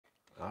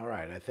All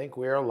right, I think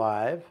we are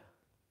live.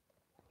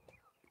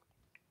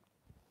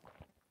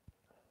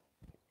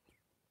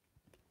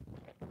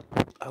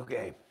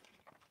 Okay,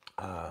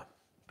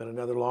 been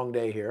another long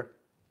day here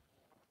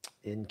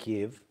in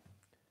Kyiv,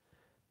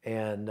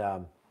 and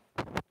I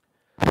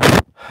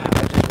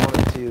just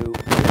wanted to give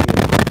you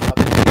an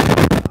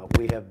update.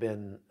 We have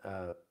been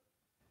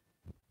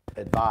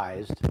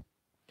advised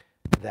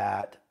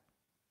that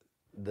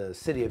the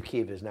city of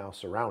Kyiv is now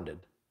surrounded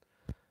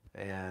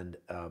and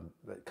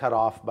cut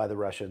off by the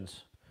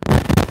Russians.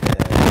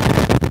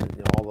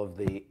 And all of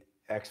the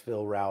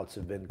exfil routes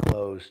have been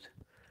closed,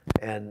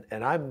 and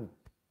I'm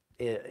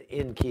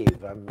in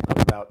Kyiv. I'm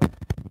about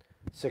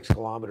 6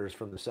 kilometers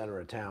from the center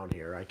of town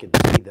here. I can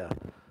see the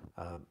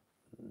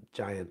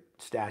giant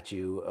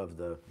statue of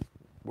the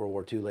World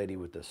War II lady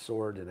with the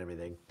sword and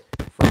everything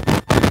from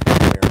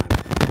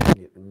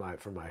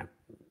from my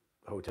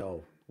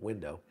hotel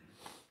window.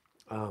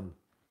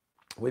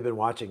 We've been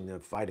watching the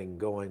fighting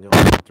going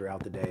on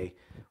throughout the day,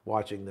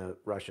 watching the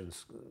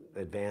Russians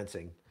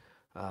advancing,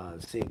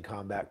 seeing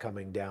combat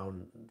coming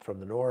down from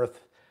the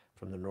north,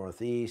 from the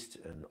northeast,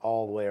 and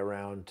all the way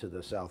around to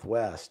the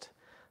southwest.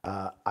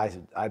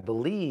 I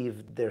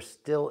believe there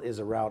still is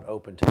a route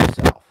open to the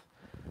south.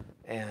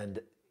 And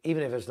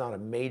even if it's not a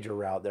major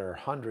route, there are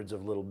hundreds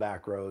of little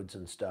back roads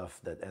and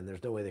stuff and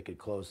there's no way they could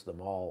close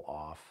them all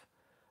off.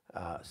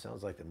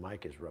 Sounds like the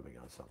mic is rubbing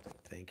on something.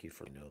 Thank you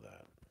for know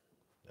that.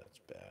 That's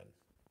bad.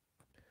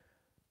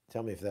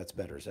 Tell me if that's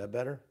better. Is that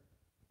better?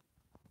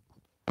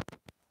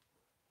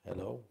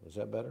 Hello? Is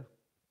that better?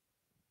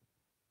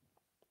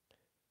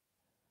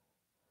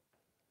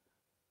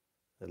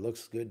 It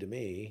looks good to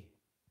me.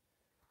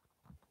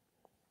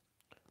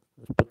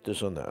 Let's put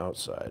this on the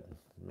outside.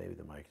 Maybe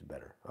the mic is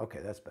better.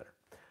 Okay, that's better.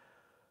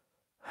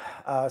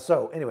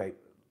 So anyway,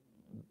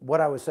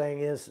 what I was saying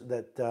is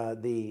that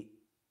the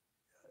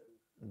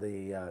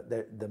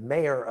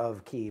mayor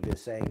of Kyiv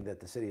is saying that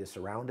the city is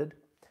surrounded,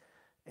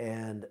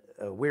 and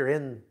we're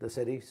in the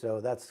city,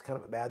 so that's kind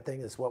of a bad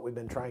thing. It's what we've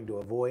been trying to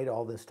avoid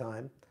all this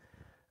time.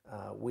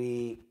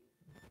 We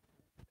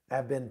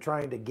have been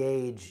trying to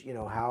gauge,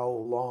 how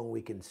long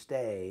we can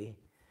stay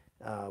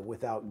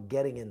without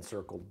getting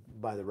encircled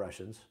by the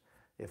Russians.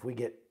 If we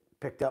get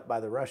picked up by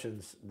the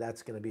Russians,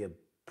 that's going to be a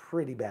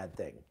pretty bad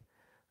thing.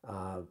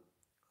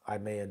 I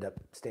may end up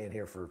staying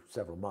here for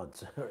several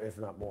months, if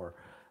not more.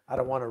 I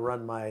don't want to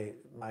run my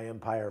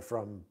empire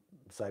from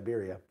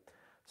Siberia,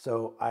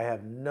 so I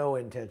have no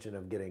intention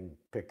of getting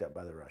picked up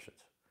by the Russians.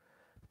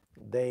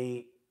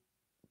 They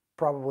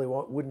probably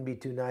wouldn't be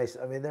too nice.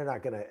 I mean, they're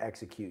not going to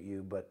execute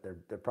you, but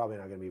they're probably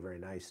not going to be very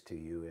nice to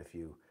you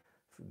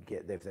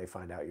if they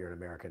find out you're an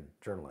American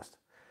journalist.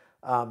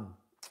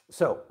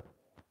 So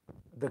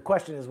the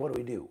question is, what do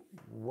we do?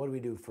 What do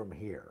we do from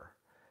here?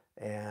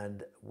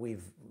 And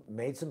we've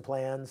made some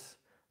plans.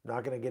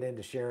 Not going to get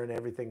into sharing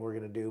everything we're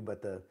going to do,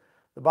 but the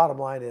bottom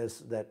line is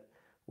that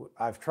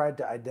I've tried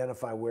to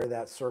identify where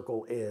that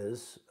circle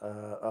is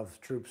of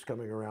troops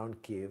coming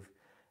around Kyiv,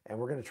 and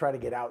we're going to try to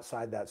get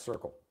outside that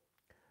circle.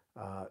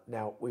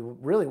 Now, we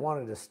really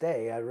wanted to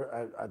stay.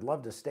 I'd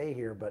love to stay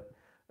here, but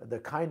the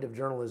kind of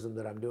journalism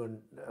that I'm doing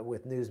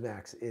with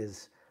Newsmax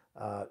is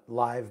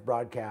live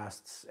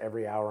broadcasts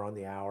every hour on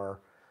the hour,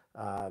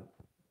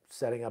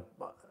 setting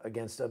up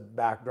against a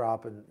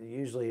backdrop, and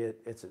usually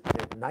it's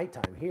at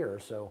nighttime here,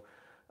 so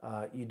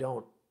you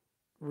don't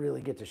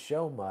really get to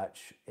show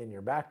much in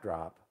your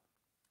backdrop,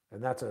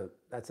 and that's a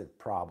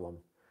problem.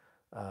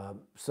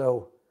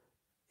 So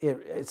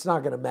it's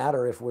not going to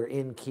matter if we're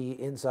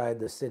inside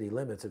the city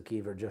limits of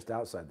Kyiv or just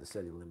outside the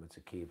city limits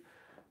of Kyiv.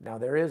 Now,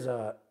 there is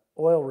a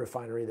oil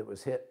refinery that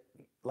was hit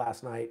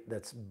last night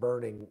that's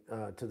burning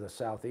to the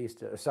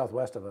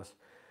southwest of us,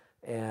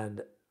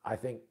 and I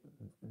think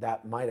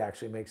that might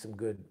actually make some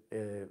good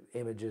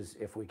images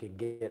if we can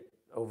get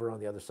over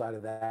on the other side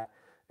of that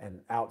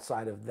and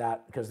outside of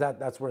that, because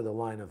that's where the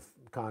line of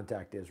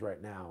contact is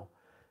right now.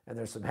 And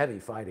there's some heavy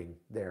fighting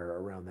there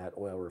around that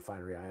oil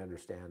refinery, I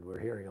understand. We're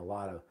hearing a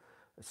lot of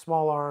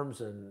small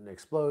arms and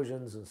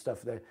explosions and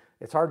stuff.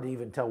 It's hard to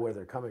even tell where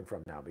they're coming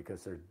from now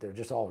because they're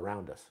just all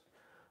around us.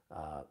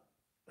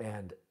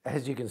 And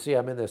as you can see,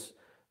 I'm in this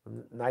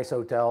nice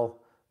hotel,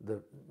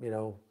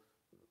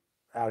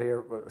 out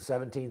here,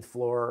 17th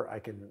floor. I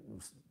can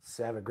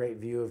have a great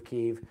view of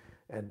Kyiv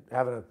and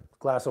having a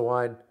glass of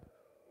wine.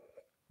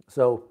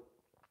 So,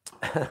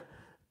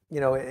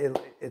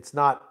 it's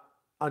not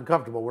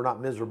uncomfortable. We're not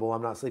miserable.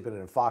 I'm not sleeping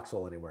in a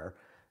foxhole anywhere.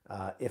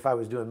 If I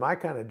was doing my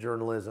kind of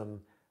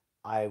journalism,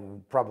 I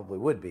probably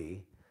would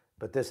be,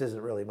 but this isn't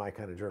really my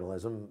kind of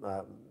journalism.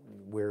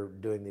 We're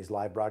doing these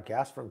live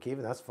broadcasts from Kyiv,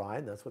 and that's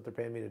fine. That's what they're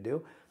paying me to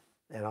do,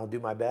 and I'll do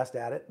my best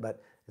at it.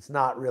 But it's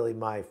not really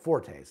my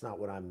forte. It's not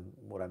what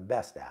I'm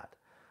best at.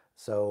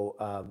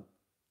 So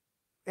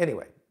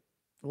anyway,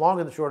 long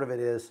and the short of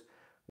it is,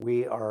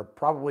 we are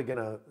probably going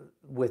to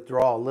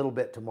withdraw a little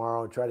bit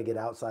tomorrow and try to get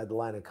outside the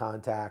line of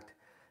contact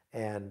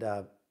and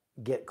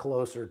get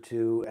closer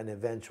to an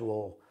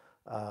eventual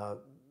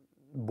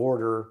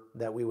border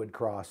that we would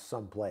cross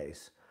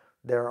someplace.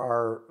 There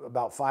are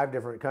about 5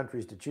 different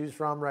countries to choose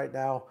from right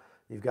now.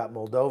 You've got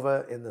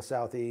Moldova in the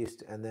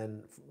southeast, and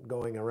then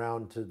going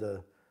around to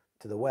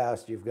the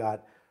west, you've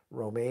got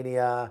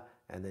Romania,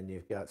 and then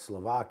you've got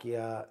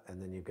Slovakia,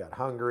 and then you've got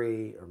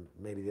Hungary, or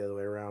maybe the other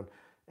way around,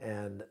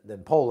 and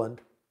then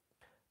Poland.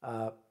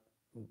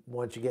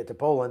 Once you get to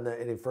Poland,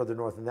 any further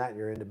north than that,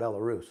 you're into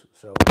Belarus.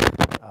 So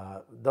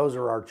those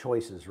are our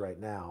choices right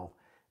now,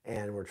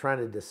 and we're trying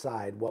to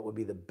decide what would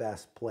be the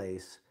best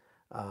place.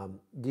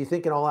 Do you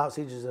think an all-out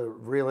siege is a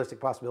realistic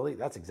possibility?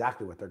 That's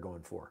exactly what they're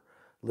going for,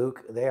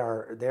 Luke. They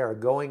are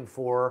going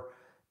for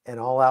an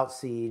all-out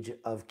siege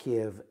of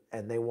Kyiv,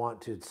 and they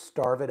want to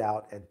starve it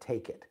out and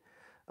take it.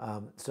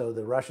 So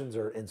the Russians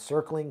are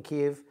encircling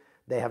Kyiv.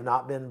 They have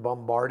not been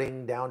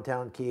bombarding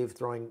downtown Kyiv,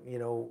 throwing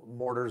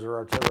mortars or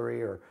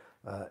artillery or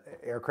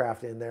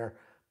aircraft in there,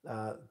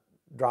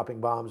 dropping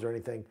bombs or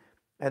anything.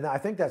 And I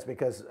think that's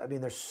because, I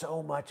mean, there's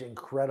so much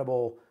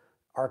incredible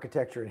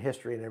architecture and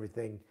history and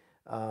everything.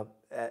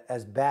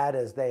 As bad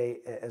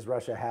as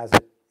Russia has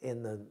it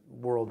in the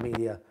world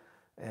media,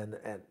 and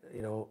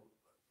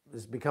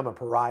has become a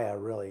pariah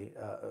really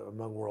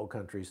among world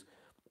countries.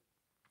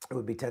 It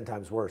would be 10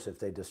 times worse if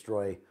they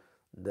destroy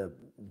the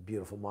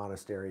beautiful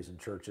monasteries and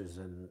churches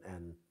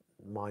and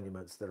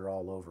monuments that are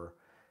all over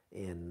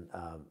in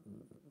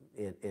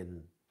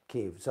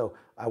Kyiv. So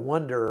I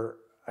wonder.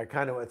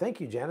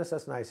 Thank you, Janice.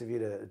 That's nice of you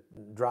to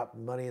drop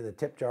money in the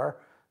tip jar.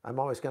 I'm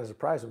always kind of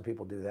surprised when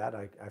people do that.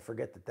 I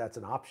forget that that's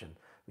an option.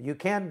 You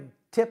can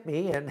tip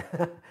me, and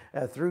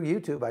through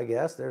YouTube, I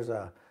guess there's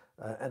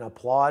an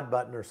applaud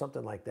button or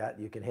something like that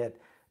you can hit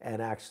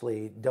and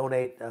actually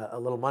donate a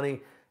little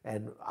money.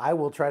 And I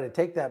will try to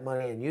take that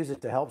money and use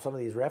it to help some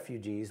of these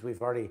refugees.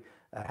 We've already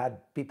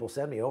had people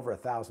send me over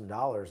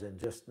 $1,000 and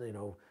just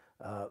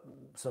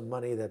some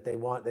money that they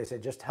want. They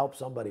said just help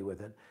somebody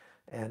with it.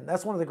 And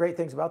that's one of the great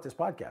things about this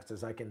podcast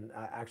is I can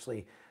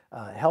actually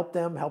help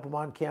them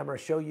on camera,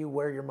 show you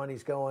where your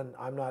money's going.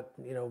 I'm not,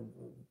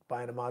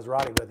 buying a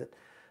Maserati with it.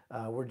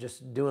 We're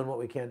just doing what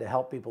we can to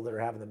help people that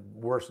are having the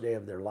worst day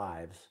of their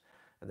lives.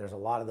 And there's a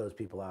lot of those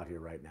people out here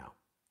right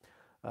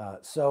now.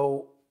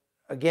 So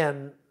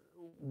again,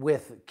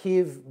 with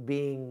Kyiv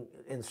being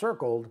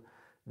encircled,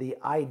 the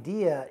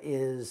idea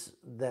is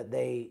that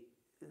they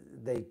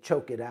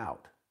choke it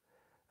out.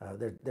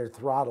 They're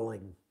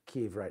throttling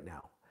Kyiv right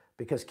now,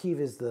 because Kyiv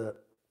is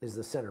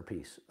the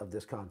centerpiece of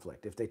this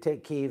conflict. If they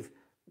take Kyiv,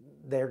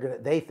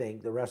 they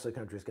think the rest of the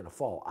country is going to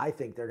fall. I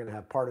think they're going to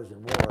have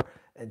partisan war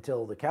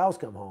until the cows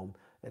come home,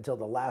 until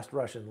the last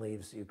Russian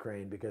leaves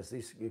Ukraine, because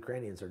these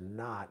Ukrainians are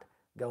not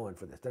going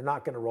for this. They're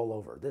not going to roll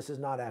over. This is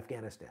not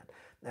Afghanistan.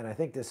 And I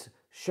think this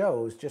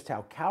shows just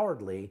how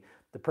cowardly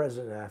the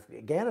president of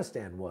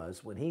Afghanistan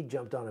was when he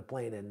jumped on a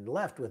plane and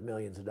left with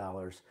millions of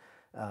dollars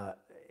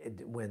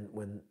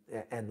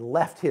and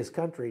left his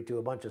country to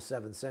a bunch of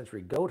 7th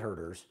century goat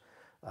herders,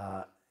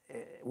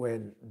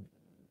 when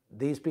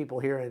these people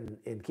here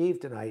in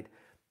Kyiv tonight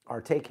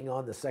are taking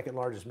on the 2nd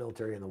largest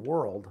military in the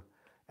world,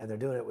 and they're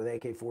doing it with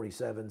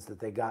AK-47s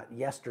that they got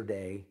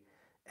yesterday,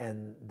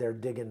 and they're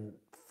digging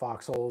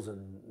foxholes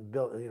and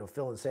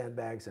filling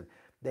sandbags, and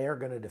they are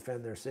going to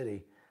defend their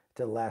city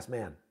to the last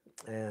man.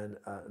 And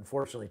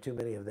unfortunately, too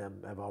many of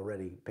them have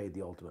already paid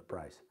the ultimate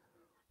price.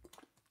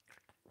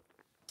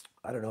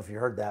 I don't know if you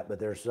heard that, but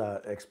there's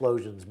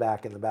explosions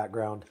back in the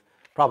background.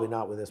 Probably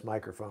not with this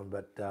microphone,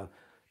 but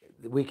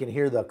we can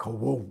hear the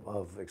kaboom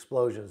of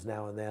explosions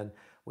now and then.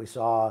 We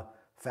saw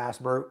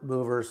fast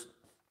movers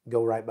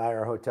go right by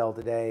our hotel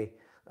today,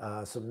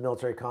 some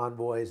military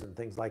convoys and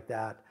things like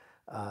that.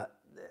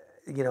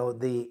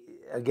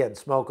 Again,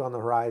 smoke on the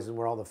horizon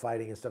where all the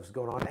fighting and stuff is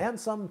going on, and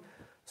some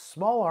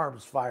small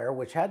arms fire,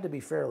 which had to be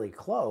fairly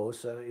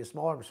close. A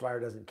small arms fire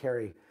doesn't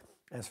carry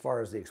as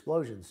far as the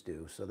explosions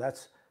do, so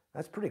that's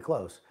pretty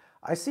close.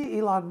 I see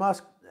Elon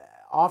Musk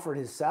offered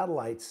his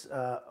satellites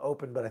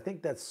open, but I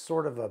think that's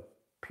sort of a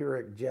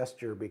Pyrrhic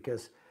gesture,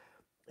 because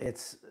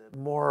it's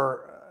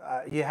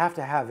more, you have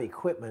to have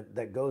equipment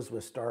that goes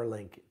with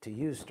Starlink to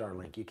use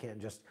Starlink. You can't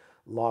just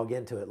log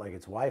into it like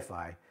it's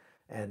Wi-Fi,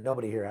 and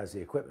nobody here has the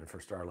equipment for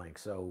Starlink.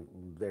 So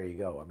there you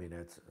go. I mean,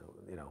 it's,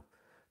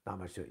 not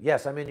much to it.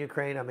 Yes, I'm in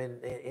Ukraine. I'm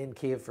in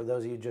Kyiv. For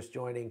those of you just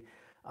joining,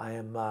 I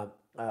am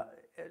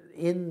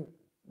in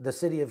the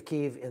city of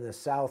Kyiv, in the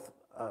south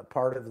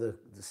part of the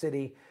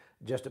city,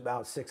 just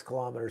about 6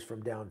 kilometers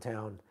from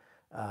downtown.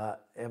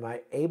 Am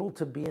I able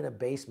to be in a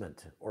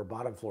basement or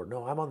bottom floor?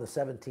 No, I'm on the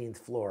 17th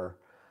floor.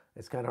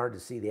 It's kind of hard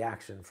to see the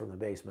action from the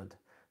basement.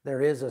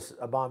 There is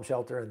a bomb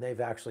shelter, and they've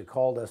actually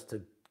called us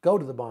to go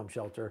to the bomb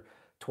shelter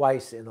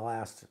twice in the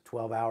last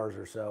 12 hours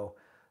or so.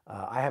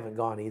 I haven't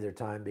gone either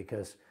time,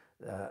 because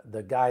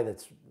the guy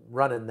that's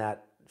running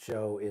that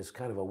show is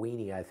kind of a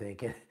weenie, I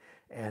think.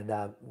 And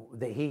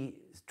he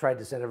tried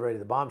to send everybody to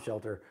the bomb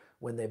shelter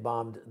when they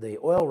bombed the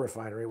oil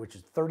refinery, which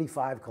is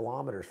 35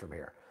 kilometers from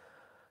here.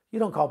 You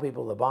don't call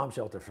people to the bomb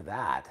shelter for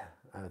that.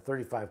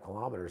 35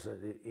 kilometers,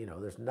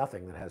 there's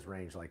nothing that has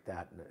range like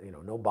that.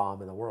 No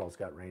bomb in the world's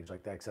got range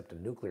like that except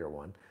a nuclear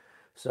one.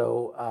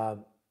 So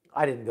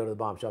I didn't go to the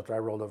bomb shelter. I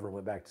rolled over and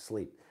went back to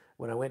sleep.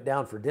 when I went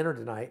down for dinner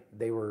tonight,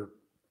 they were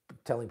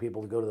telling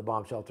people to go to the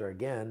bomb shelter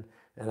again,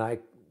 and I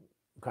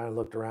kind of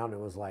looked around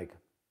and was like,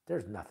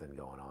 "There's nothing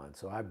going on."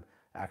 So I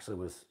actually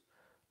was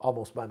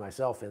almost by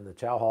myself in the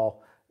chow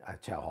hall,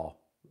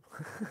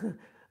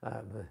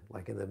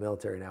 like in the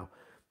military now,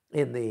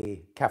 in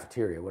the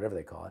cafeteria, whatever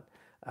they call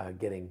it,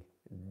 getting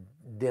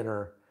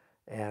dinner.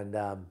 And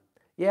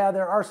yeah,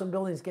 there are some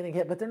buildings getting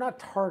hit, but they're not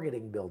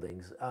targeting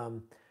buildings.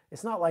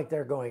 It's not like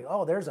they're going,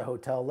 "Oh, there's a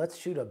hotel. Let's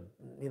shoot a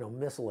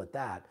missile at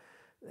that."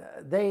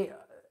 They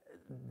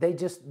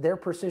their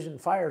precision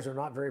fires are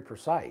not very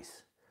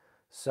precise.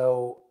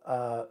 So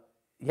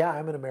yeah,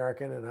 I'm an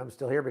American and I'm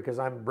still here because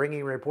I'm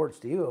bringing reports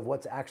to you of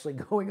what's actually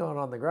going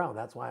on the ground.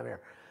 That's why I'm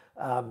here.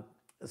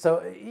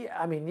 So yeah,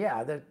 I mean,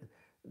 yeah,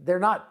 they're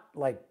not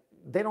like,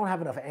 they don't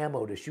have enough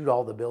ammo to shoot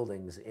all the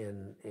buildings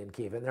in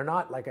Kyiv, and they're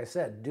not, like I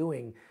said,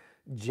 doing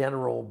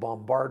general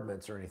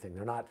bombardments or anything.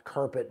 They're not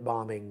carpet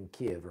bombing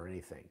Kyiv or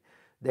anything.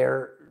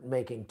 They're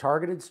making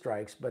targeted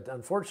strikes, but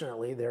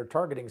unfortunately, their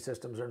targeting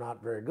systems are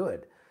not very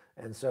good.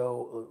 And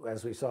so,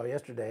 as we saw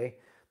yesterday,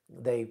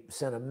 they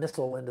sent a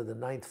missile into the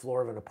 9th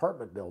floor of an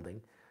apartment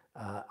building.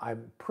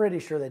 I'm pretty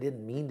sure they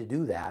didn't mean to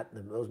do that.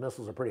 Those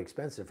missiles are pretty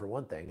expensive for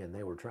one thing, and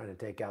they were trying to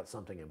take out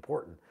something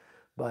important.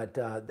 But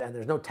and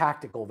there's no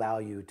tactical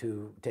value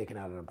to taking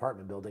out an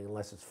apartment building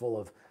unless it's full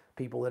of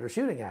people that are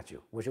shooting at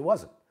you, which it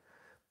wasn't.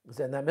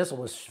 And that missile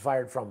was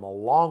fired from a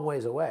long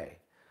ways away.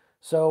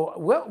 So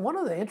one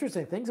of the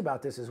interesting things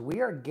about this is we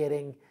are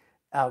getting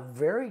a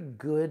very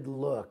good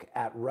look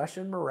at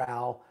Russian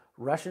morale,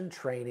 Russian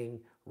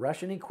training,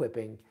 Russian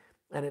equipping,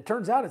 and it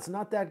turns out it's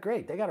not that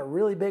great. They got a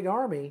really big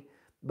army,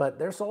 but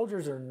their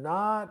soldiers are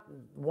not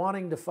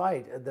wanting to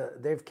fight.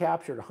 They've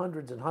captured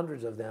hundreds and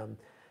hundreds of them,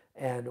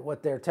 and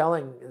what they're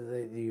telling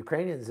the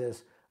Ukrainians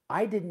is,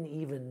 "I didn't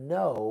even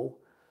know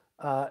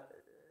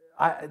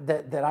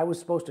that I was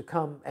supposed to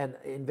come and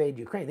invade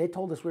Ukraine. They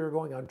told us we were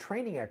going on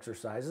training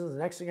exercises. The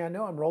next thing I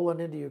know, I'm rolling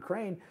into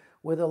Ukraine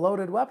with a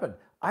loaded weapon.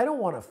 I don't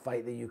want to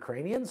fight the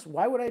Ukrainians.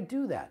 Why would I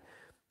do that?"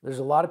 There's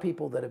a lot of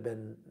people that have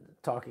been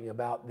talking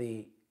about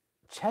the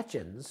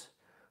Chechens,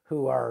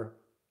 who are,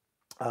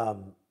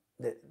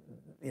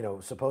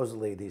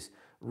 supposedly these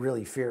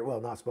really well,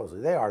 not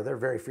supposedly, they're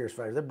very fierce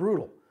fighters. They're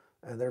brutal,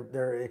 and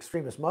they're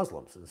extremist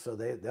Muslims, and so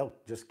they'll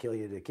just kill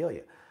you to kill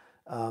you,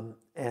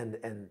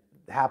 and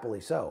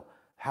happily so.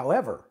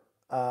 However,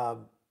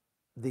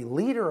 the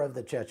leader of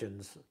the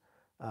Chechens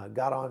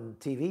got on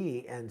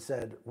TV and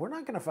said, "We're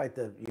not going to fight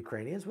the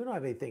Ukrainians. We don't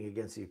have anything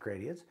against the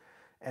Ukrainians."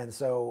 And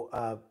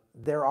so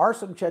there are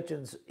some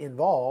Chechens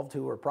involved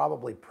who are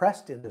probably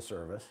pressed into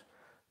service,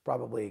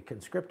 probably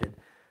conscripted.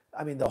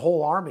 I mean, the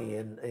whole army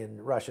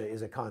in Russia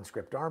is a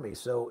conscript army.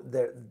 So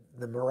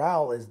the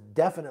morale is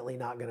definitely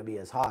not going to be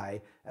as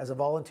high as a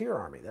volunteer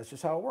army. That's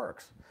just how it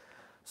works.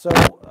 So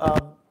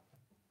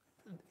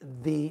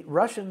the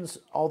Russians,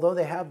 although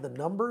they have the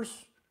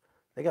numbers,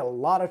 they got a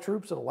lot of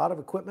troops and a lot of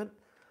equipment.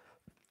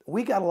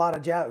 We got a lot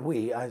of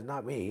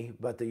not me,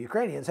 but the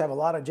Ukrainians have a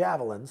lot of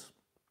javelins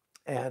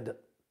and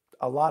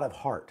a lot of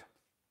heart.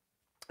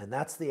 And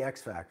that's the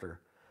X factor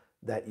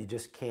that you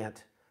just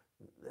can't,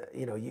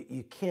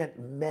 you can't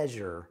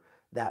measure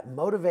that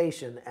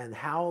motivation and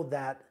how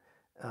that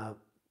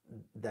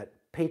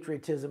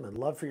patriotism and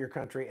love for your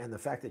country and the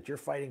fact that you're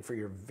fighting for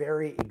your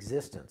very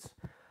existence.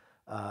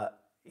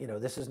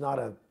 This is not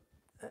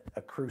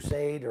a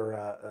crusade or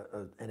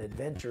an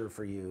adventure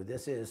for you.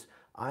 This is,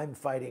 I'm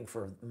fighting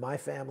for my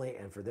family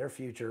and for their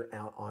future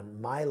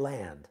on my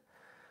land.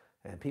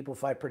 And people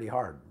fight pretty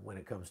hard when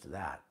it comes to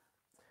that.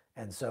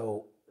 And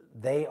so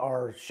they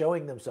are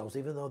showing themselves,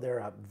 even though they're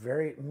a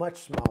very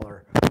much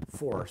smaller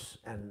force,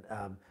 and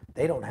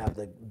they don't have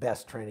the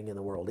best training in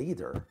the world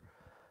either,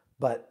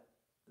 but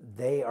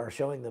they are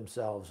showing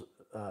themselves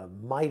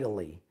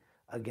mightily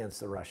against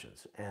the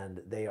Russians,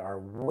 and they are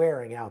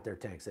wearing out their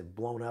tanks. They've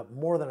blown up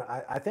more than,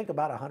 I think,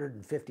 about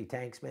 150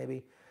 tanks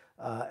maybe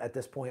at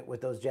this point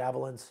with those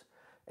javelins.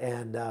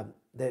 And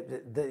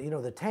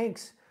the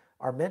tanks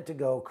are meant to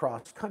go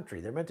cross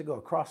country. They're meant to go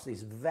across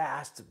these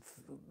vast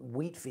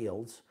wheat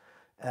fields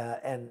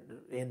and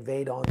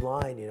invade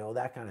online,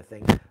 that kind of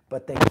thing.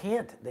 But they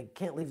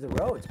can't leave the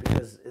roads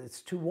because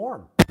it's too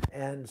warm.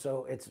 And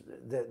so it's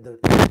the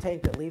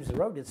tank that leaves the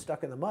road gets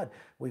stuck in the mud.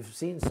 We've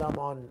seen some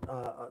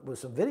with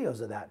some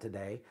videos of that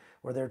today,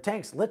 where there are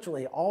tanks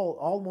literally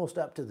almost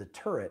up to the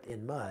turret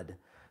in mud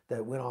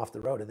that went off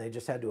the road, and they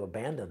just had to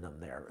abandon them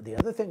there. The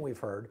other thing we've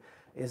heard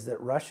is that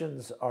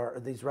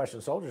these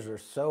Russian soldiers are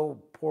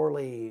so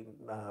poorly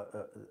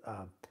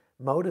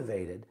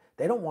motivated.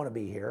 They don't want to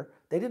be here.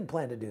 They didn't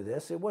plan to do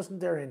this. It wasn't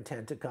their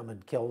intent to come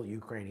and kill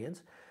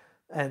Ukrainians.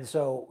 And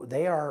so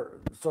they are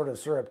sort of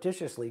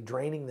surreptitiously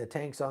draining the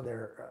tanks on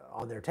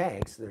their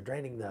tanks. They're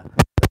draining the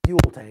fuel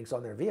tanks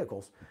on their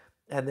vehicles.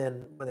 And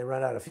then when they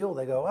run out of fuel,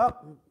 they go,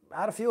 "Oh,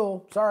 out of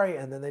fuel, sorry,"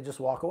 and then they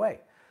just walk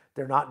away.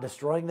 They're not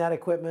destroying that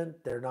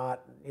equipment. They're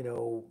not,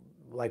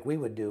 like we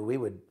would do. We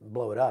would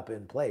blow it up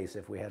in place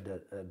if we had to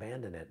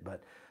abandon it.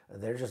 But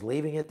they're just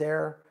leaving it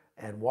there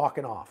and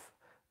walking off.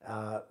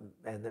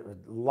 and there were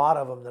a lot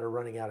of them that are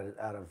running out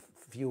of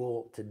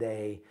fuel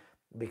today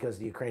because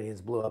the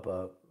Ukrainians blew up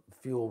a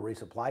fuel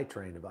resupply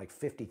train of like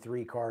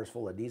 53 cars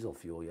full of diesel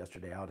fuel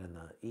yesterday out in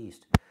the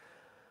east.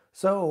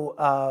 So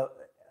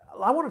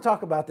I want to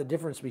talk about the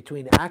difference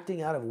between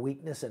acting out of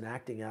weakness and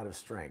acting out of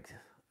strength.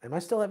 Am I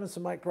still having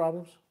some mic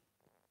problems?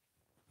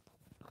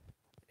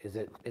 Is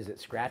it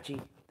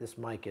scratchy? This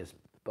mic is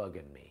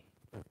bugging me.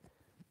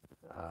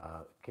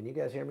 Can you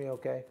guys hear me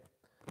okay?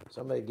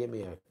 Somebody give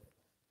me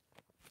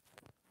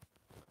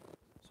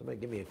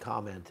a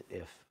comment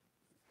if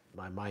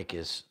my mic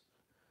is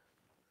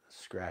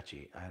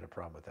scratchy. I had a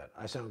problem with that.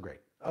 I sound great.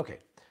 Okay,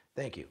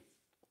 thank you,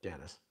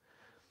 Janice.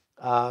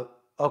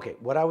 Okay,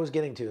 what I was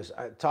getting to is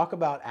talk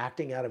about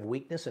acting out of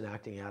weakness and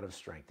acting out of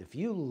strength. If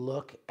you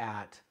look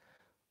at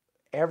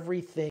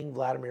everything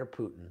Vladimir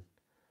Putin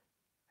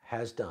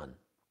has done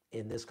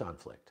in this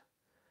conflict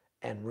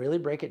and really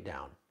break it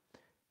down,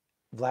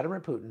 Vladimir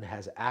Putin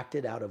has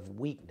acted out of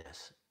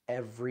weakness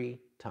every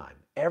time.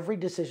 Every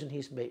decision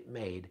he's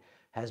made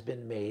has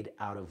been made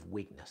out of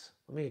weakness.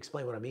 Let me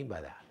explain what I mean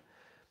by that.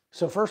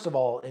 So first of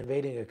all,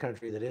 invading a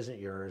country that isn't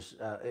yours,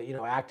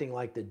 acting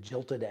like the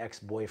jilted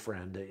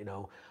ex-boyfriend,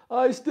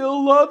 I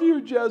still love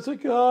you,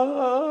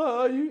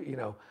 Jessica.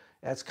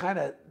 That's kind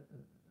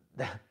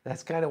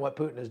of what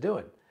Putin is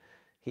doing.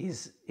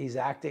 He's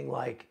acting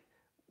like,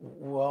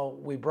 well,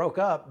 we broke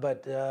up,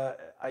 but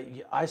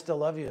I still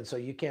love you, and so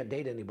you can't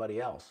date anybody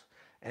else.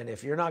 And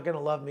if you're not going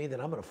to love me, then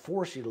I'm going to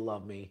force you to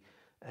love me.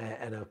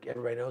 And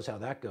everybody knows how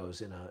that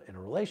goes in a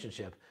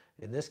relationship.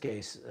 In this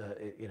case,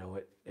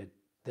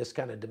 this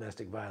kind of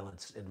domestic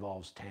violence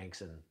involves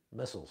tanks and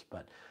missiles,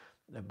 but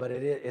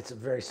it's a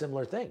very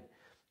similar thing.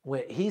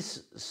 When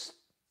he's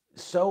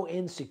so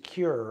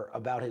insecure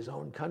about his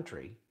own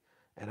country,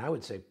 and I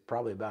would say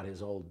probably about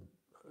his own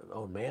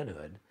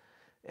manhood,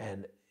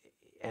 and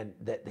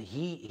that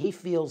he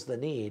feels the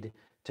need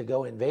to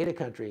go invade a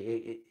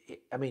country.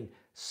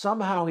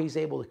 Somehow he's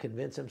able to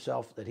convince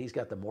himself that he's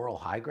got the moral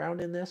high ground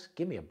in this.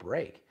 Give me a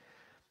break.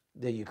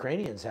 The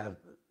Ukrainians have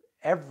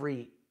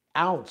every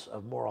ounce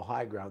of moral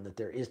high ground that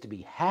there is to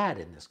be had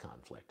in this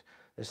conflict.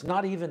 It's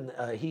not even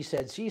he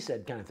said, she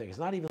said kind of thing. It's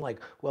not even like,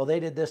 well, they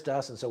did this to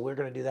us, and so we're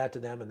going to do that to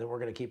them, and then we're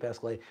going to keep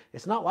escalating.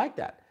 It's not like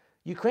that.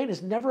 Ukraine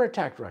has never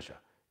attacked Russia.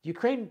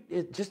 Ukraine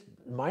is just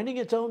minding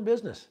its own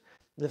business.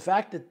 The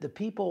fact that the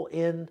people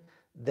in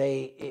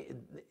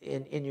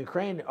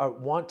Ukraine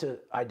want to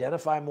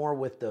identify more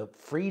with the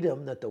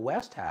freedom that the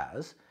West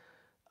has,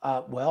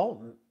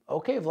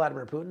 okay,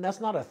 Vladimir Putin, that's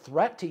not a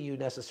threat to you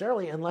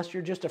necessarily unless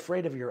you're just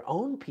afraid of your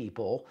own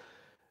people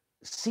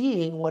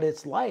seeing what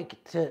it's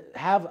like to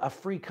have a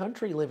free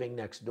country living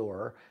next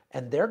door,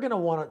 and they're going to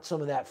want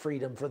some of that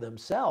freedom for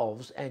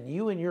themselves, and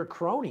you and your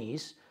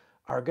cronies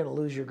are going to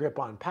lose your grip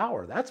on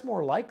power. That's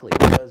more likely,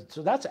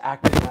 so that's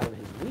acting out of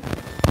his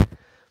weakness.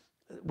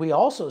 We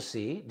also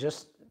see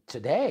just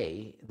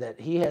today that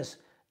he has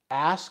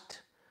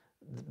asked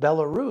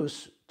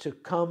Belarus to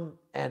come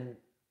and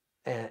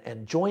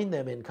join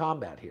them in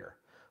combat here.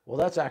 Well,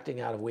 that's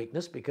acting out of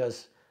weakness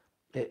because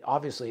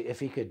obviously if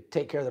he could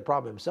take care of the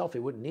problem himself, he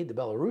wouldn't need the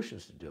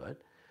Belarusians to do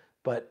it.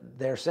 But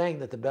they're saying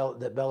that that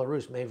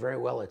Belarus may very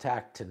well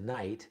attack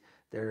tonight.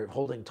 They're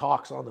holding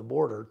talks on the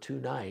border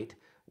tonight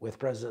with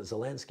President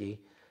Zelensky,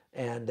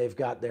 and they've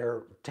got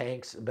their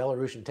tanks,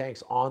 Belarusian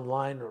tanks,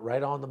 online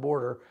right on the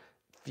border,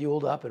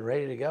 fueled up and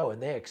ready to go,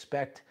 and they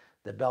expect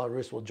that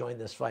Belarus will join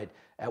this fight.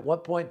 At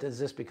what point does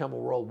this become a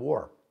world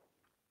war?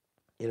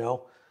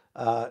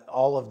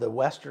 All of the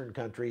Western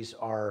countries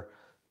are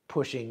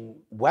pushing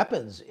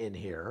weapons in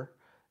here,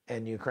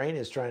 and Ukraine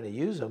is trying to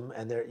use them.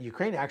 And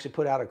Ukraine actually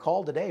put out a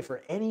call today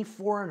for any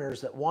foreigners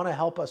that want to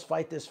help us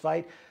fight this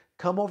fight,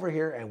 come over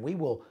here and we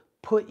will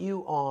put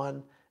you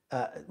on.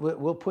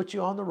 We'll put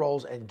you on the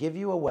rolls and give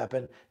you a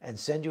weapon and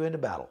send you into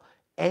battle.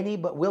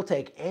 But we'll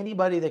take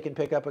anybody that can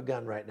pick up a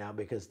gun right now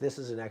because this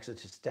is an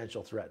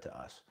existential threat to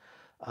us.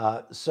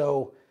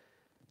 So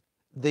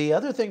the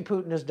other thing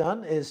Putin has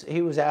done is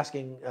he was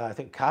asking, I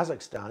think,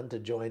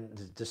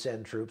 Kazakhstan to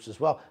send troops as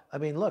well. I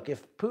mean, look,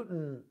 if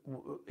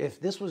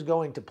this was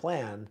going to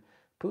plan,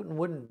 Putin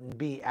wouldn't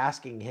be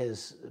asking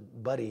his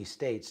buddy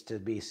states to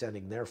be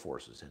sending their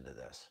forces into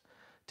this,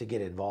 to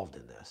get involved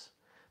in this.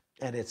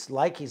 And it's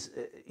like he's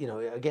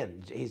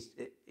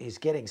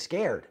getting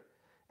scared.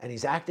 And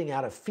he's acting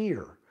out of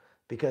fear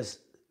because,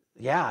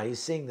 he's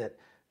seeing that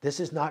this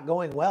is not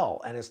going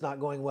well, and it's not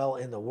going well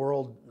in the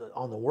world,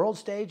 on the world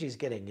stage. He's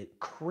getting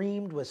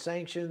creamed with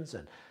sanctions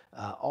and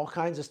all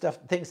kinds of stuff,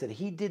 things that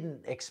he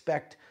didn't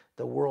expect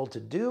the world to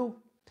do.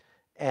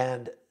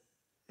 And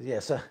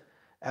yes,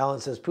 Alan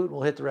says Putin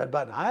will hit the red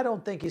button. I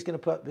don't think he's going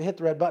to hit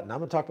the red button. I'm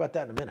going to talk about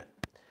that in a minute.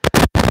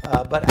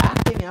 But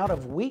acting out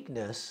of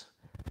weakness,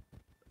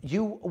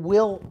 you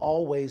will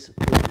always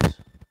lose.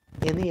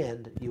 In the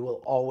end, you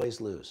will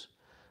always lose.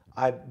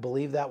 I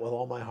believe that with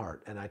all my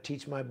heart, and I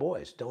teach my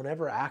boys, don't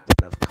ever act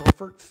out of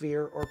comfort,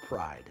 fear, or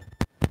pride.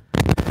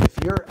 If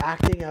you're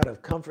acting out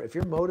of comfort, if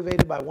you're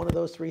motivated by one of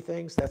those three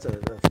things, that's a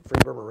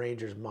Free Burma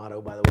Rangers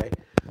motto, by the way.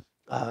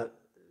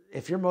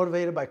 if you're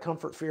motivated by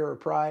comfort, fear, or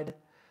pride,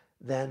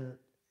 then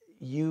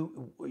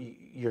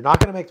you're not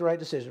going to make the right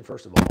decision,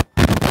 first of all,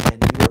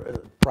 and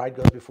your pride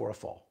goes before a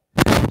fall.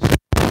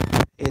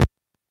 Is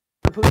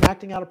Putin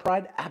acting out of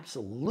pride?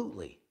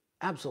 Absolutely.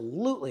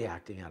 Absolutely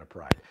acting out of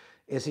pride.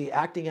 Is he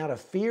acting out of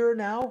fear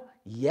now?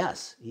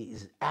 Yes,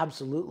 he's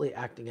absolutely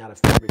acting out of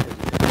fear because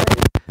he's afraid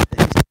that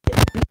he's going to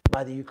get beat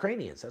by the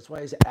Ukrainians. That's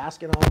why he's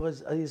asking all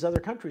of these other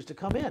countries to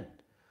come in.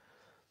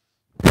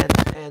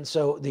 And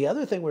so the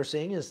other thing we're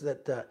seeing is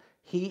that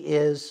he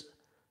is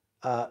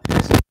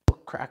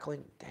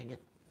crackling. Dang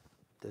it,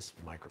 this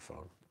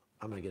microphone.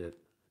 I'm going to get a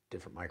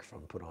different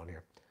microphone put on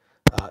here.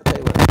 Tell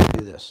you what, I'm going to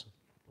do this.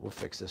 We'll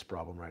fix this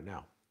problem right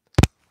now.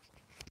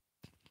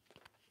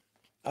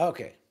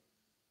 Okay.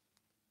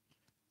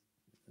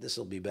 This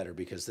will be better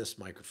because this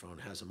microphone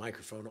has a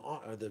microphone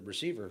on, or the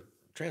receiver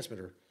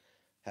transmitter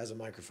has a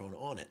microphone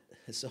on it.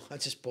 So I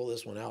just pull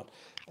this one out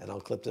and I'll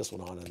clip this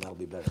one on and that'll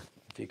be better.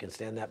 If you can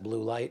stand that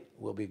blue light,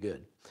 we'll be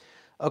good.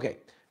 Okay,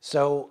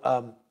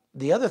 so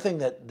the other thing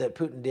that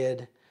Putin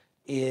did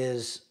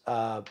is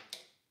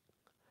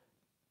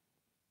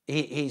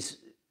he's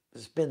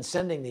been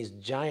sending these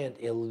giant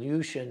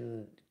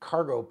Ilyushin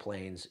cargo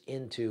planes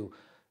into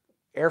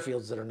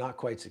airfields that are not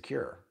quite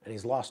secure, and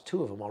he's lost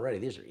 2 of them already.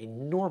 These are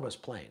enormous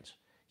planes,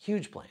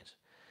 huge planes.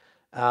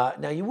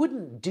 Now, you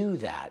wouldn't do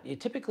that. You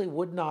typically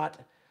would not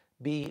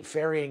be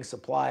ferrying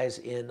supplies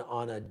in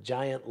on a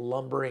giant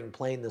lumbering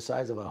plane the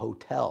size of a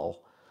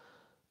hotel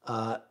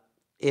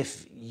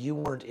if you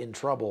weren't in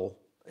trouble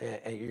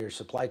and your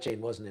supply chain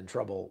wasn't in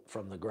trouble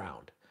from the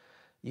ground.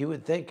 You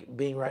would think,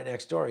 being right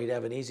next door, he'd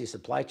have an easy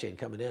supply chain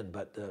coming in,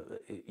 but the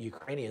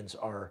Ukrainians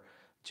are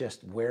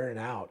just wearing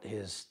out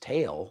his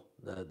tail,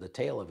 the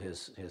tail of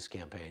his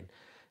campaign,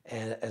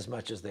 and as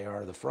much as they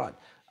are the front.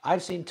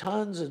 I've seen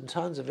tons and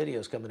tons of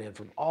videos coming in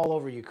from all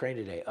over Ukraine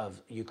today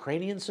of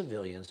Ukrainian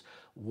civilians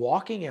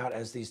walking out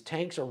as these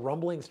tanks are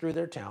rumbling through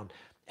their town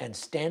and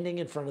standing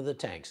in front of the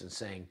tanks and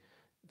saying,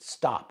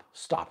 "Stop,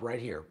 stop right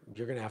here.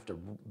 You're gonna have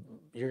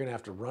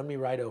to run me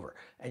right over."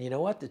 And you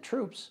know what? The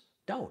troops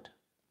don't.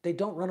 They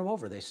don't run them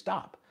over. They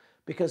stop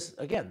because,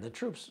 again, the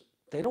troops,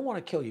 they don't want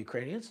to kill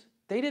Ukrainians.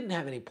 They didn't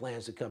have any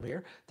plans to come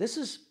here. This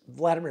is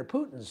Vladimir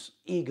Putin's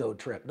ego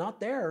trip,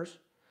 not theirs.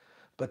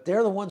 But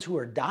they're the ones who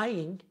are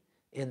dying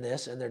in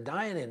this, and they're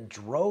dying in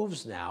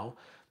droves now.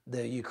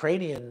 The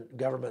Ukrainian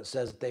government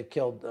says that they've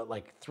killed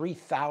like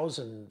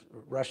 3,000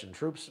 Russian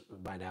troops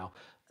by now.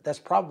 That's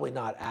probably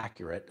not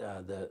accurate.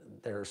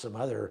 There are some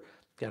other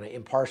kind of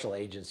impartial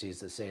agencies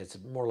that say it's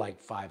more like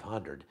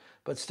 500.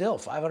 But still,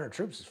 500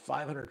 troops is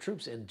 500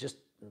 troops in just,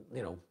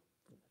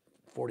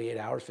 48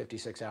 hours,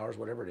 56 hours,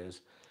 whatever it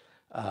is.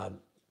 Am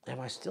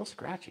I still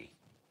scratchy?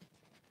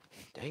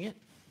 Dang it.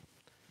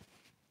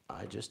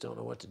 I just don't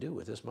know what to do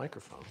with this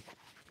microphone.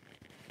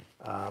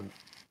 I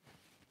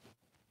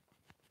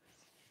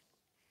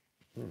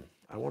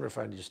wonder if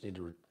I just need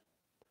to,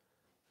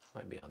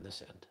 might be on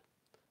this end.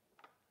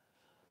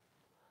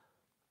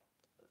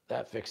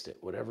 That fixed it.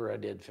 Whatever I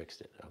did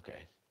fixed it.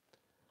 Okay.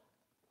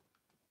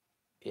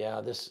 Yeah,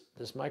 this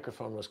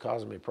microphone was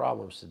causing me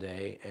problems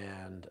today,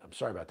 and I'm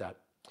sorry about that.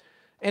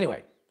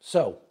 Anyway,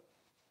 so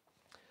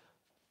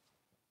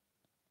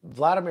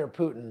Vladimir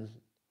Putin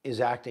is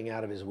acting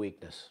out of his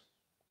weakness.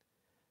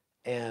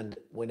 And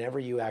whenever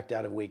you act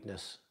out of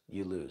weakness,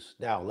 you lose.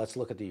 Now, let's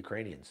look at the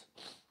Ukrainians.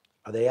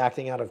 Are they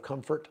acting out of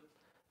comfort?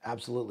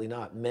 Absolutely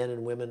not. Men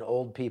and women,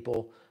 old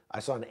people. I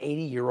saw an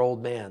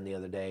 80-year-old man the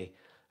other day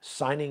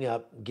signing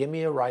up, "Give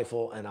me a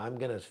rifle and I'm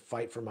going to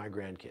fight for my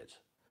grandkids."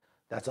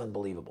 That's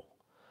unbelievable.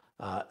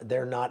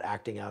 They're not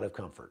acting out of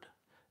comfort.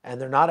 And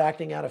they're not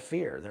acting out of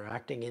fear. They're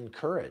acting in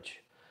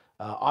courage.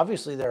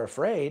 Obviously, they're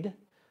afraid,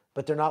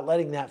 but they're not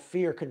letting that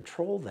fear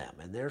control them.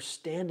 And they're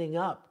standing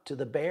up to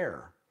the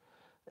bear.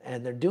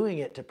 And they're doing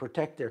it to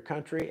protect their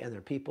country and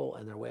their people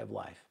and their way of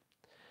life.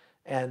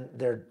 And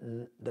they're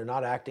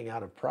not acting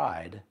out of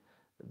pride.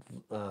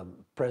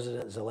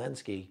 President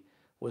Zelensky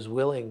was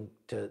willing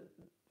to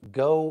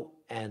go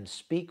and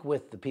speak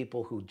with the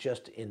people who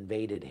just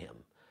invaded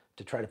him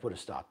to try to put a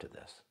stop to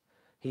this.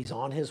 He's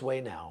on his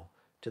way now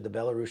to the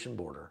Belarusian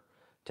border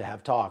to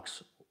have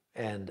talks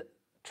and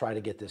try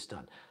to get this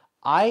done.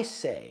 I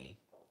say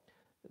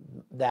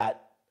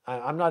that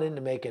I'm not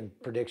into making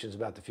predictions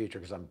about the future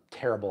because I'm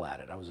terrible at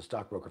it. I was a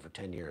stockbroker for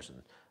 10 years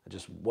and I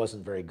just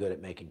wasn't very good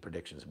at making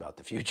predictions about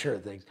the future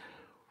of things.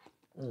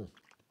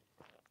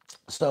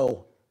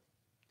 So,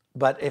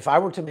 but if I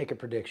were to make a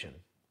prediction,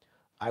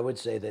 I would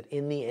say that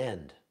in the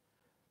end,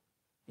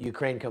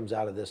 Ukraine comes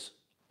out of this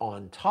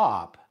on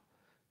top,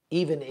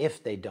 even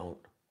if they don't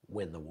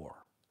win the war,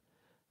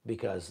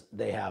 because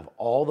they have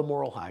all the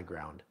moral high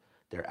ground.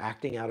 They're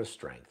acting out of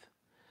strength.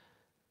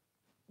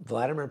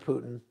 Vladimir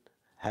Putin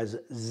has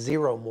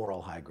zero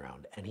moral high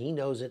ground, and he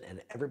knows it,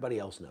 and everybody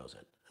else knows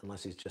it,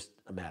 unless he's just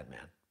a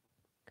madman.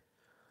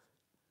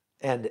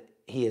 And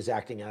he is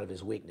acting out of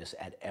his weakness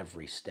at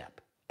every step.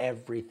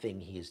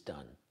 Everything he's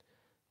done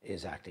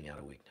is acting out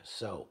of weakness.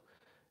 So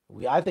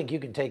I think you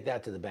can take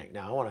that to the bank.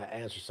 Now, I want to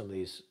answer some of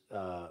these.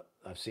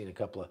 I've seen a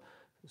couple of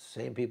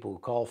Same people who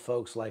call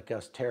folks like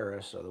us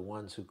terrorists are the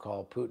ones who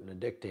call Putin a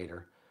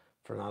dictator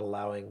for not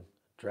allowing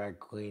drag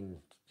queen.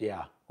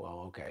 Yeah,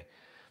 well, okay.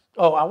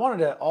 Oh, I wanted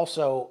to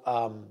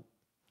also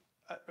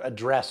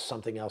address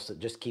something else that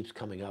just keeps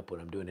coming up when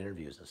I'm doing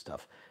interviews and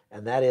stuff,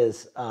 and that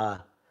is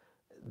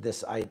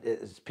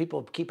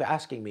people keep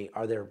asking me,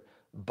 are there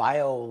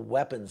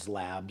bioweapons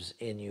labs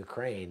in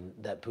Ukraine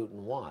that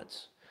Putin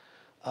wants?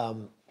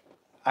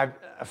 I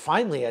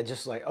finally I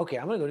just like, okay,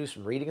 I'm going to go do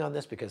some reading on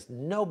this because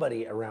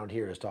nobody around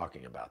here is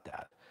talking about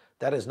that.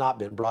 That has not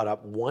been brought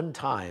up one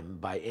time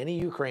by any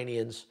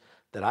Ukrainians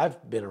that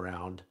I've been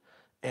around.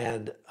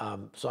 And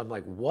so I'm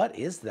like, what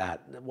is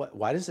that?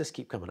 Why does this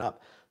keep coming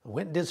up? I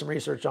went and did some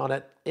research on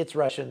it. It's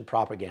Russian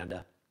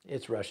propaganda.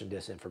 It's Russian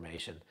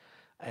disinformation.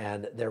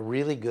 And they're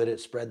really good at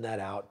spreading that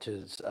out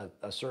to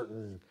a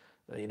certain,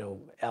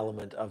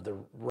 element of the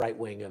right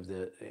wing in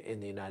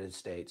the United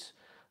States.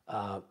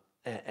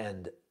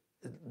 And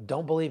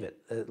don't believe it.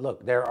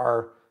 Look, there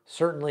are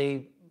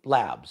certainly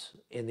labs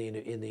in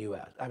the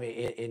U.S. I mean,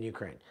 in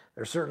Ukraine,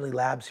 there are certainly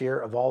labs here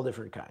of all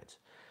different kinds,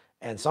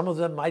 and some of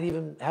them might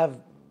even have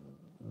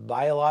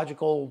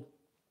biological,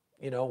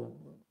 you know,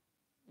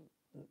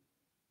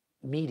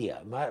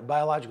 media,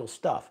 biological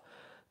stuff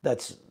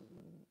that's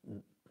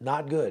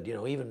not good.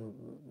 Even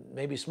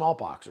maybe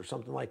smallpox or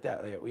something like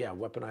that. Yeah,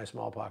 weaponized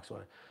smallpox,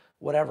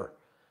 whatever.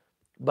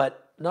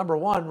 But number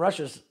one,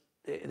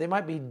 they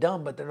might be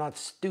dumb, but they're not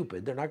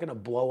stupid. They're not going to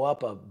blow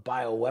up a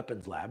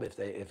bioweapons lab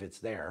if it's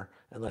there,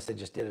 unless they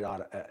just did it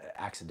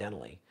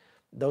accidentally.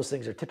 Those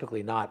things are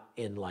typically not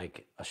in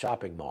like a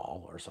shopping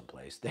mall or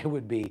someplace. They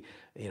would be,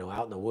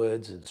 out in the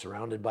woods and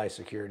surrounded by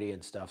security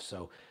and stuff.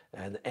 So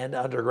and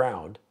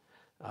underground,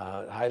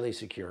 highly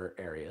secure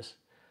areas.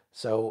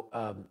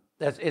 So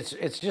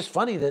it's just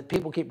funny that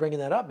people keep bringing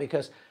that up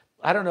because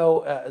I don't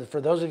know. For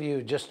those of you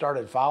who just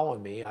started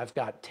following me, I've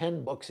got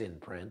 10 books in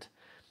print.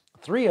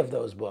 3 of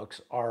those books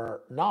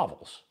are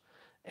novels,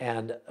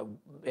 and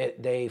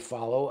they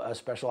follow a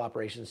special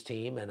operations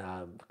team and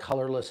a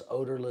colorless,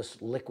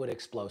 odorless liquid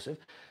explosive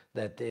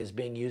that is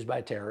being used by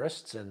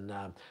terrorists. And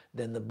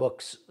then the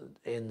books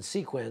in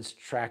sequence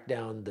track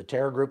down the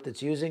terror group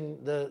that's using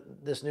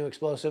this new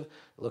explosive.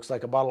 It looks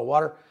like a bottle of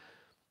water.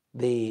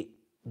 The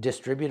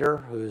distributor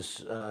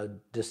who's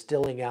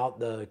distilling out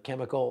the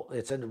chemical,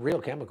 it's a real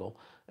chemical,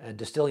 and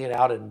distilling it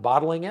out and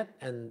bottling it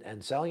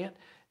and selling it.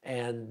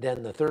 And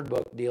then the third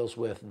book deals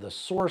with the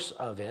source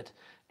of it.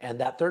 And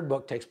that third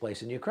book takes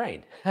place in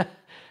Ukraine.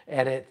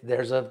 And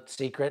there's a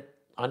secret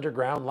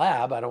underground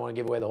lab. I don't want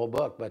to give away the whole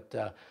book,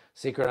 but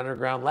secret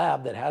underground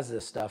lab that has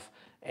this stuff.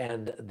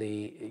 And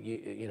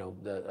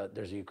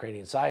there's a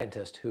Ukrainian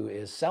scientist who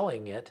is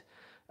selling it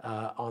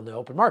on the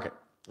open market.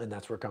 And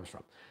that's where it comes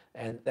from.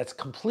 And that's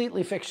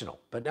completely fictional.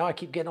 But now I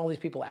keep getting all these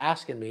people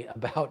asking me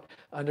about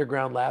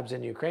underground labs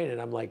in Ukraine. And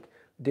I'm like,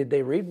 did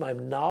they read my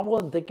novel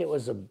and think it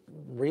was a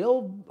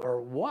real or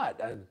what?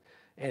 And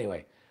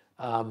anyway,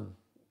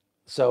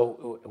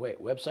 so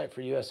wait, website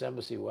for U.S.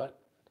 Embassy, what?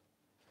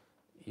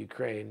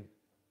 Ukraine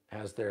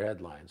has their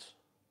headlines.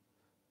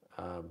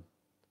 I'm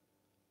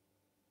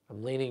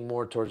leaning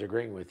more towards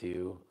agreeing with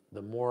you.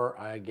 The more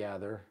I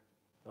gather,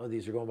 oh,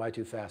 these are going by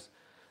too fast.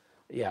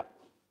 Yeah.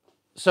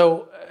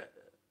 So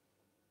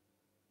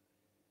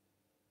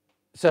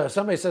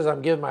somebody says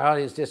I'm giving my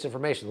audience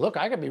disinformation. Look,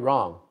 I could be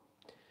wrong.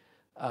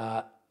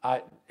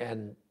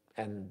 And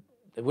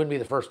it wouldn't be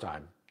the first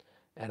time.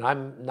 And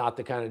I'm not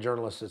the kind of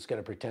journalist that's going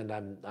to pretend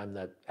I'm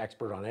the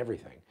expert on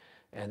everything.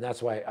 And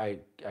that's why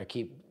I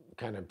keep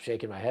kind of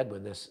shaking my head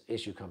when this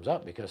issue comes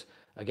up because,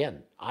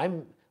 again,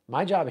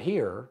 my job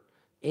here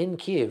in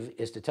Kyiv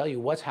is to tell you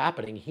what's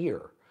happening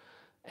here.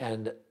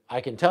 And I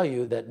can tell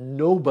you that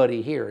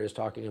nobody here is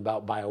talking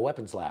about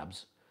bioweapons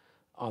labs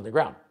on the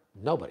ground.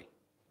 Nobody.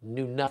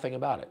 Knew nothing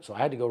about it. So I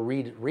had to go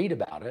read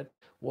about it.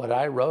 What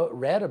I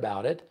read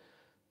about it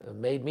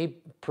made me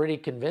pretty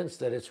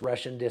convinced that it's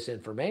Russian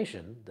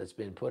disinformation that's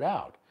been put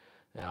out.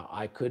 Now,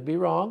 I could be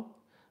wrong.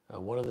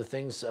 One of the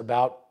things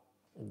about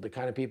the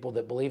kind of people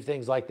that believe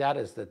things like that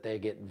is that they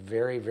get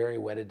very, very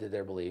wedded to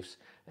their beliefs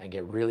and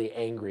get really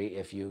angry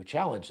if you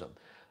challenge them.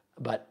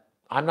 But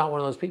I'm not one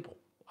of those people.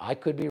 I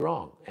could be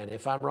wrong. And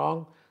if I'm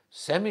wrong,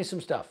 send me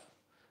some stuff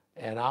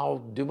and I'll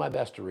do my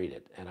best to read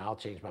it and I'll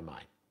change my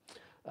mind.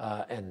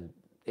 And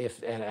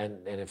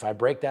if I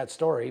break that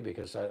story,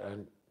 because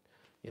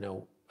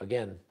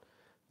again,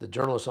 the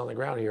journalists on the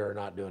ground here are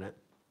not doing it,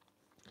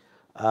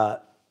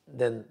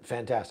 then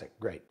fantastic,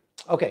 great.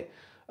 Okay,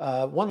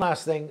 one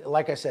last thing.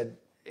 Like I said,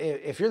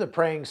 if you're the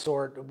praying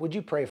sort, would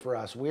you pray for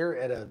us? We're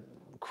at a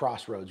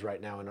crossroads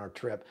right now in our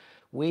trip.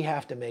 We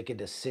have to make a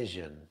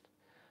decision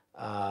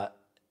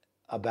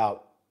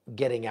about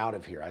getting out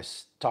of here. I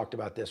talked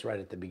about this right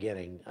at the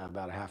beginning,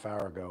 about a half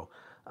hour ago.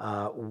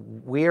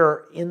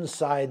 We're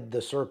inside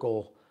the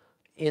circle,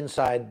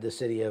 inside the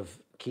city of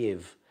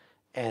Kyiv,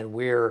 and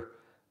we're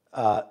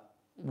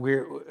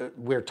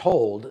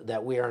told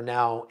that we are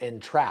now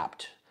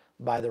entrapped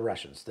by the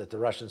Russians, that the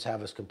Russians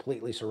have us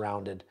completely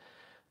surrounded,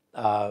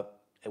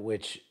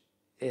 which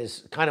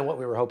is kind of what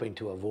we were hoping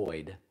to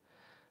avoid.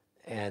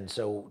 And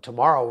so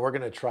tomorrow we're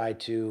going to try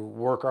to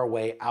work our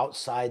way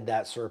outside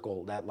that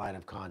circle, that line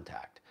of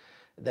contact.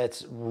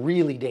 That's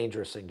really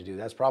dangerous thing to do.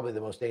 That's probably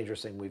the most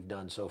dangerous thing we've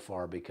done so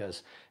far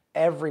because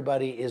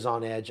everybody is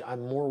on edge.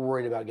 I'm more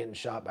worried about getting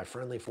shot by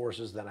friendly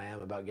forces than I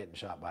am about getting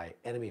shot by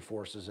enemy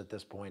forces at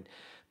this point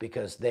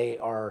because they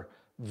are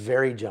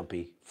very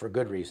jumpy for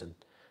good reason.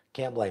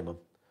 Can't blame them.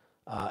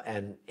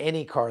 And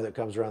any car that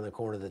comes around the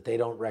corner that they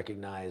don't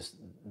recognize,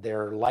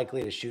 they're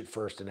likely to shoot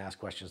first and ask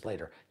questions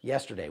later.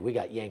 Yesterday, we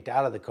got yanked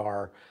out of the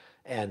car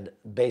and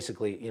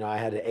basically, I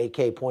had an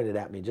AK pointed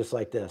at me just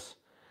like this.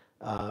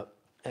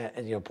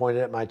 And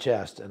pointed at my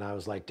chest, and I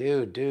was like,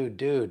 dude,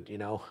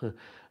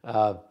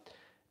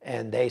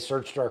 and they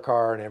searched our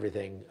car and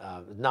everything.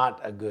 Not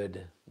a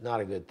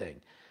good thing.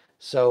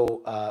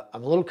 So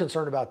I'm a little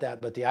concerned about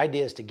that, but the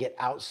idea is to get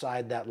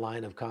outside that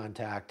line of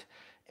contact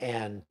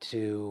and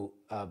to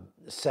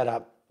set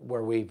up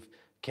where we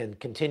can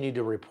continue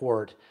to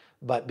report,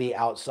 but be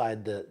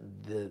outside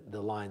the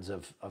lines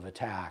of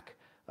attack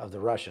of the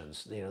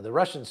Russians. The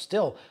Russians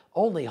still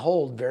only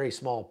hold very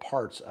small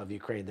parts of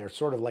Ukraine. They're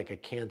sort of like a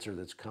cancer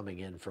that's coming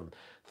in from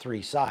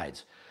three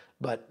sides.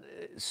 But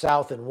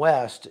south and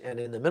west and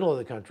in the middle of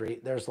the country,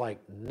 there's like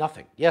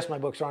nothing. Yes, my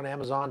books are on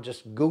Amazon.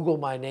 Just Google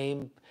my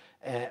name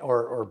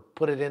or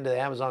put it into the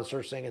Amazon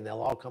search thing and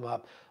they'll all come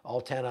up,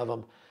 all 10 of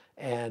them.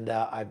 And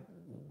I'd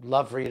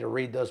love for you to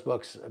read those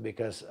books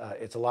because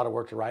it's a lot of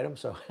work to write them.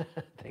 So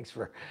thanks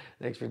for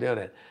doing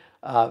it.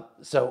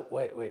 So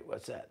wait,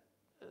 what's that?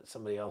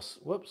 Somebody else,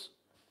 whoops.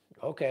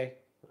 Okay,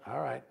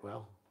 all right,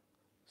 well,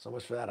 so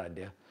much for that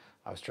idea.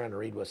 I was trying to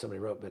read what somebody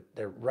wrote, but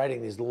they're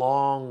writing these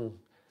long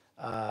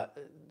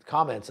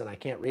comments and I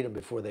can't read them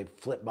before they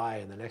flip by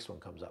and the next one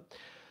comes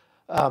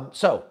up.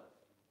 So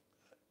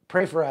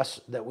pray for us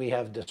that we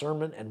have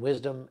discernment and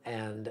wisdom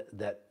and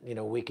that,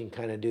 we can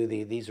kind of do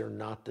these are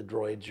not the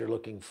droids you're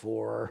looking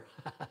for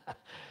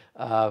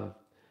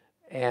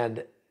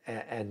and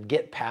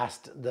get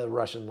past the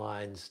Russian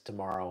lines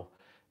tomorrow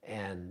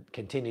and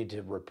continue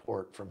to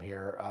report from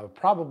here.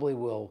 Probably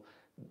will,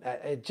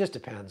 it just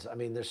depends. I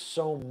mean, there's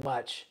so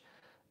much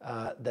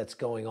that's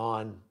going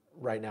on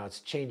right now. It's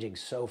changing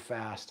so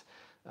fast.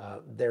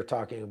 They're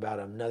talking about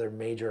another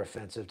major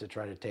offensive to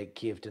try to take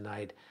Kyiv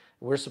tonight.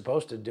 We're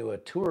supposed to do a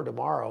tour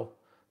tomorrow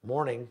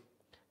morning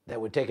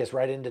that would take us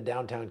right into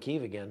downtown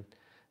Kyiv again.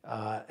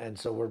 And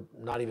so we're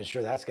not even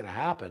sure that's going to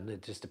happen.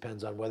 It just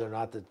depends on whether or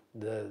not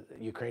the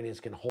Ukrainians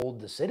can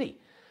hold the city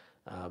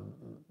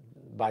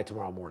by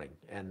tomorrow morning.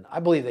 And I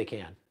believe they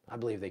can.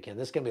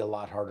 This is going to be a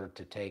lot harder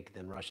to take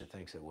than Russia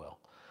thinks it will.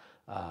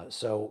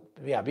 So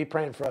yeah, be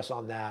praying for us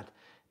on that.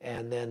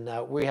 And then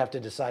we have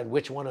to decide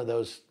which one of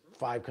those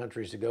 5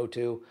 countries to go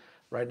to.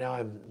 Right now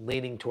I'm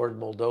leaning toward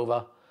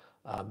Moldova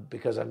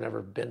because I've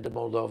never been to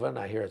Moldova and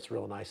I hear it's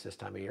real nice this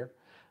time of year.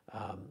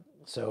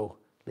 So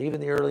leave in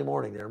the early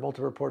morning. There are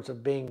multiple reports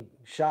of being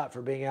shot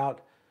for being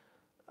out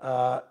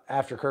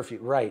after curfew.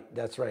 Right,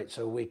 that's right.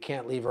 So we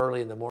can't leave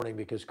early in the morning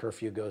because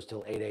curfew goes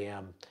till 8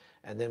 a.m.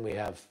 And then we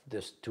have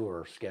this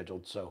tour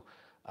scheduled. So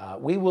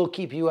we will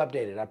keep you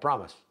updated, I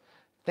promise.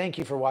 Thank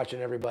you for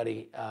watching,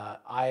 everybody.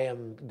 I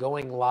am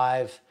going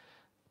live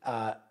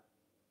on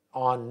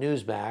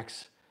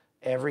Newsmax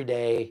every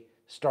day,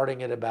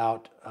 starting at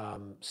about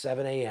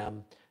 7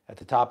 a.m. at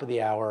the top of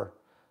the hour.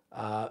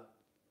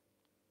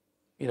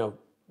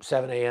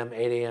 7 a.m.,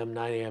 8 a.m.,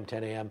 9 a.m.,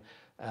 10 a.m.,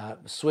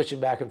 switching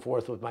back and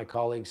forth with my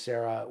colleague,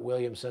 Sarah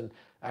Williamson.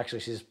 Actually,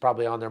 she's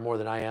probably on there more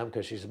than I am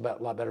because she's a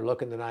lot better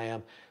looking than I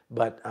am.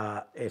 But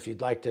if you'd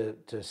like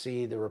to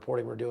see the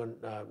reporting we're doing,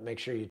 make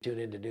sure you tune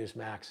into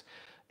Newsmax.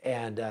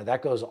 And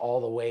that goes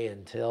all the way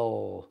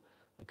until,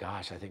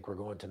 gosh, I think we're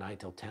going tonight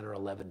till 10 or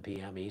 11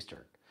 p.m.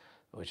 Eastern,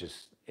 which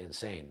is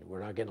insane.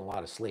 We're not getting a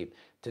lot of sleep.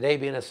 Today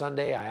being a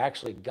Sunday, I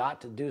actually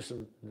got to do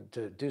some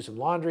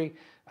laundry.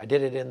 I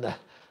did it in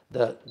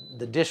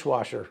the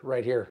dishwasher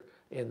right here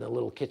in the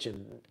little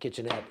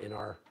kitchenette in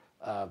our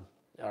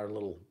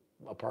little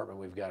apartment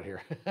we've got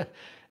here.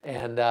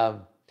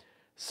 And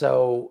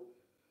so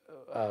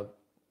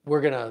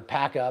we're going to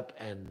pack up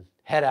and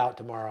head out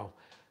tomorrow.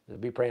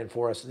 Be praying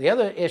for us. The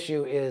other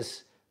issue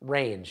is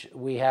range.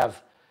 We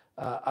have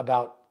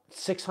about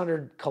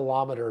 600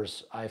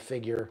 kilometers, I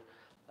figure,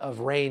 of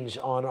range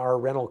on our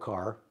rental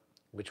car,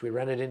 which we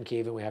rented in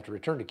Kyiv and we have to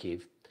return to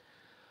Kyiv.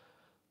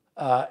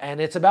 And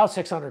it's about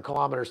 600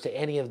 kilometers to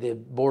any of the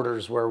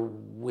borders where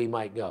we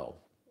might go.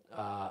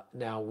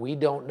 Now, we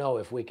don't know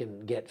if we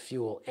can get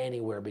fuel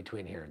anywhere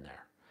between here and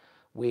there.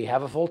 We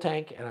have a full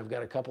tank, and I've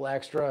got a couple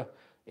extra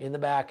in the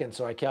back, and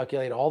so I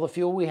calculate all the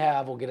fuel we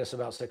have will get us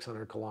about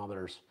 600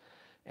 kilometers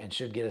and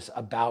should get us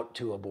about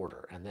to a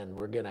border, and then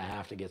we're going to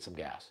have to get some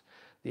gas.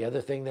 The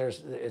other thing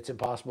it's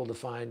impossible to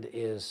find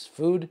is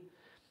food,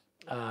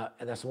 and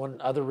that's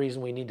one other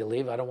reason we need to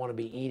leave. I don't want to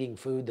be eating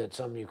food that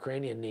some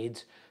Ukrainian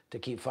needs to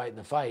keep fighting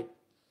the fight.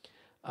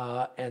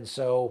 And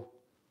so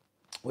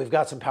we've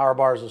got some power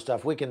bars and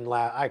stuff.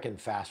 I can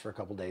fast for a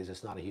couple days.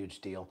 It's not a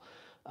huge deal.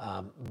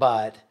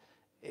 But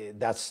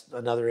that's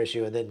another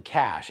issue. And then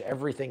cash.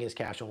 Everything is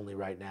cash only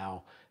right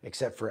now,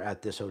 except for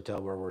at this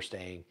hotel where we're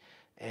staying.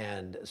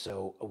 And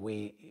so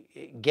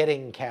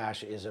getting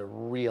cash is a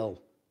real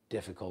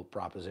difficult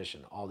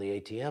proposition. All the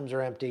ATMs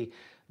are empty.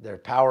 Their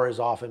power is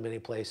off in many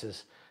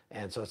places.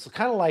 And so it's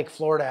kind of like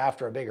Florida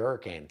after a big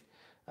hurricane,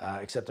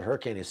 except the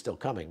hurricane is still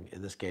coming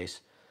in this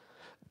case.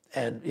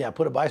 And yeah,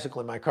 put a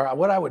bicycle in my car.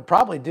 What I would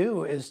probably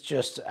do is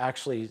just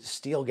actually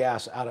steal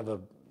gas out of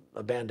an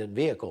abandoned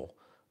vehicle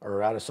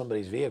or out of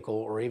somebody's vehicle,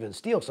 or even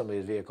steal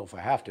somebody's vehicle if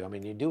I have to. I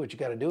mean, you do what you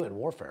got to do in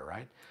warfare,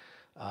 right?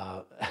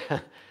 Uh,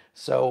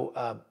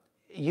 so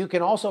you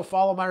can also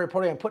follow my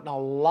reporting. I'm putting a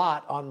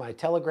lot on my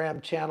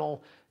Telegram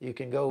channel. You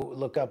can go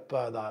look up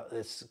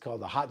it's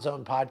called the Hot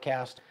Zone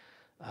Podcast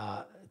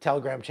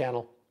Telegram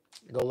channel.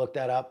 Go look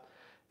that up.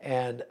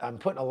 And I'm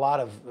putting a lot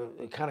of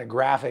kind of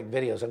graphic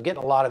videos. I'm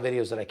getting a lot of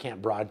videos that I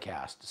can't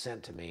broadcast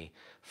sent to me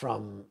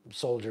from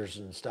soldiers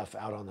and stuff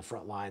out on the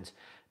front lines.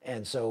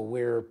 And so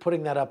we're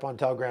putting that up on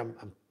Telegram.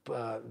 I'm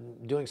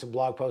doing some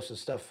blog posts and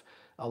stuff,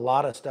 a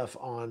lot of stuff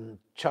on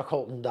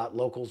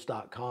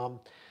chuckholton.locals.com.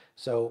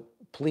 So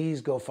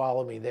please go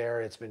follow me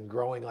there. It's been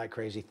growing like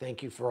crazy.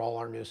 Thank you for all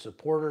our new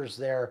supporters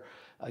there.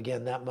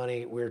 Again, that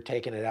money, we're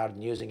taking it out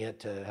and using it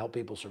to help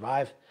people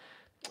survive.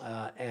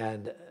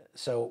 And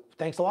so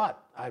thanks a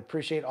lot. I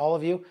appreciate all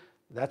of you.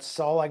 That's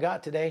all I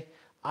got today.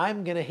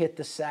 I'm going to hit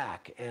the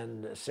sack,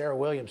 and Sarah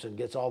Williamson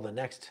gets all the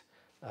next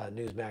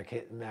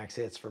Newsmax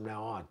hits from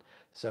now on.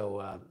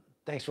 So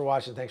thanks for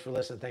watching. Thanks for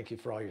listening. Thank you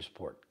for all your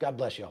support. God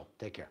bless you all.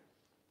 Take care.